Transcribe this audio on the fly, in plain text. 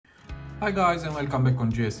Hi guys and welcome back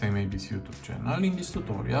on GSM-ABC YouTube channel. In this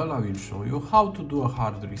tutorial I will show you how to do a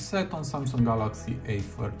hard reset on Samsung Galaxy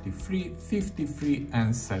A33, 53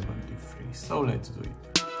 and 73. So let's do it.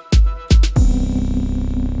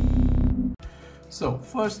 So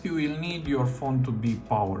first you will need your phone to be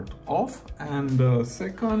powered off, and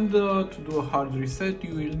second, to do a hard reset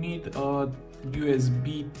you will need a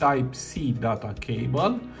USB Type-C data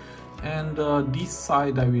cable. And this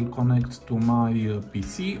side I will connect to my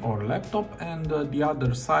PC or laptop, and the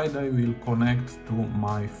other side I will connect to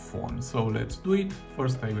my phone. So let's do it.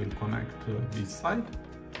 First I will connect this side,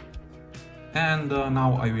 and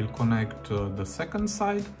now I will connect the second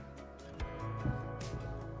side.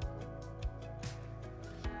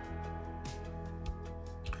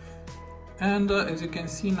 And as you can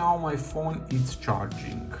see now my phone is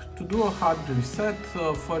charging. To do a hard reset,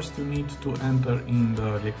 first you need to enter in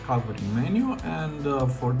the recovery menu, and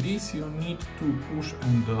for this you need to push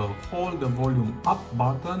and hold the volume up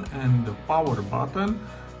button and the power button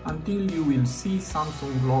until you will see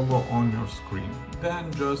Samsung logo on your screen.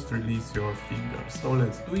 Then just release your finger. So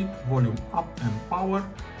let's do it. Volume up and power.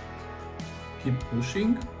 Keep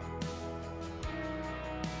pushing.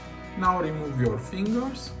 Now remove your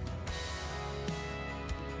fingers.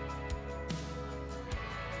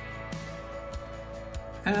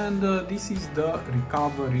 And this is the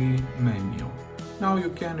recovery menu. Now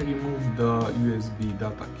you can remove the USB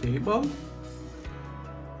data cable,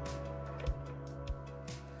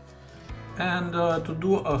 and to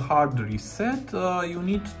do a hard reset you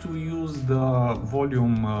need to use the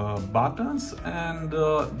volume buttons, and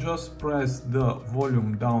just press the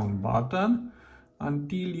volume down button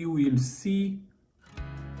until you will see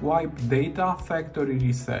wipe data factory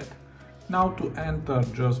reset. Now to enter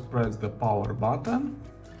just press the power button,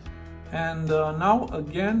 and now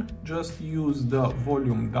again just use the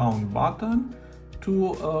volume down button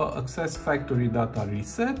to access factory data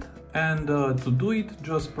reset, and to do it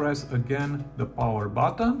just press again the power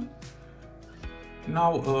button.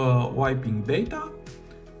 Now wiping data,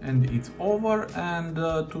 and it's over. And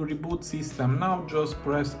to reboot system now just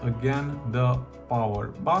press again the power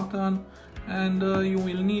button, and you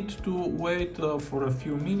will need to wait for a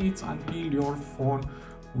few minutes until your phone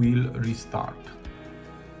will restart.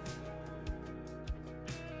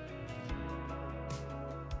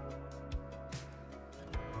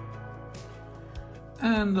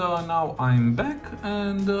 And now I'm back,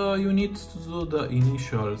 and you need to do the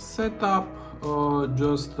initial setup.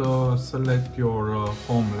 Just select your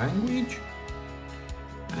home language,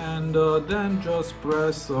 and then just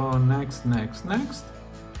press next, next, next.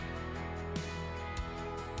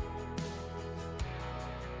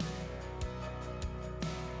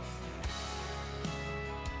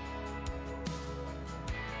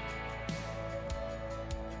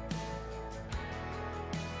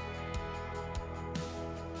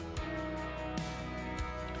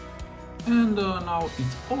 And now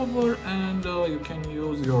it's over, and you can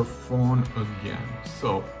use your phone again.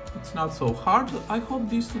 So it's not so hard. I hope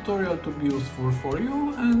this tutorial to be useful for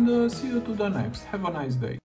you, and see you to the next. Have a nice day.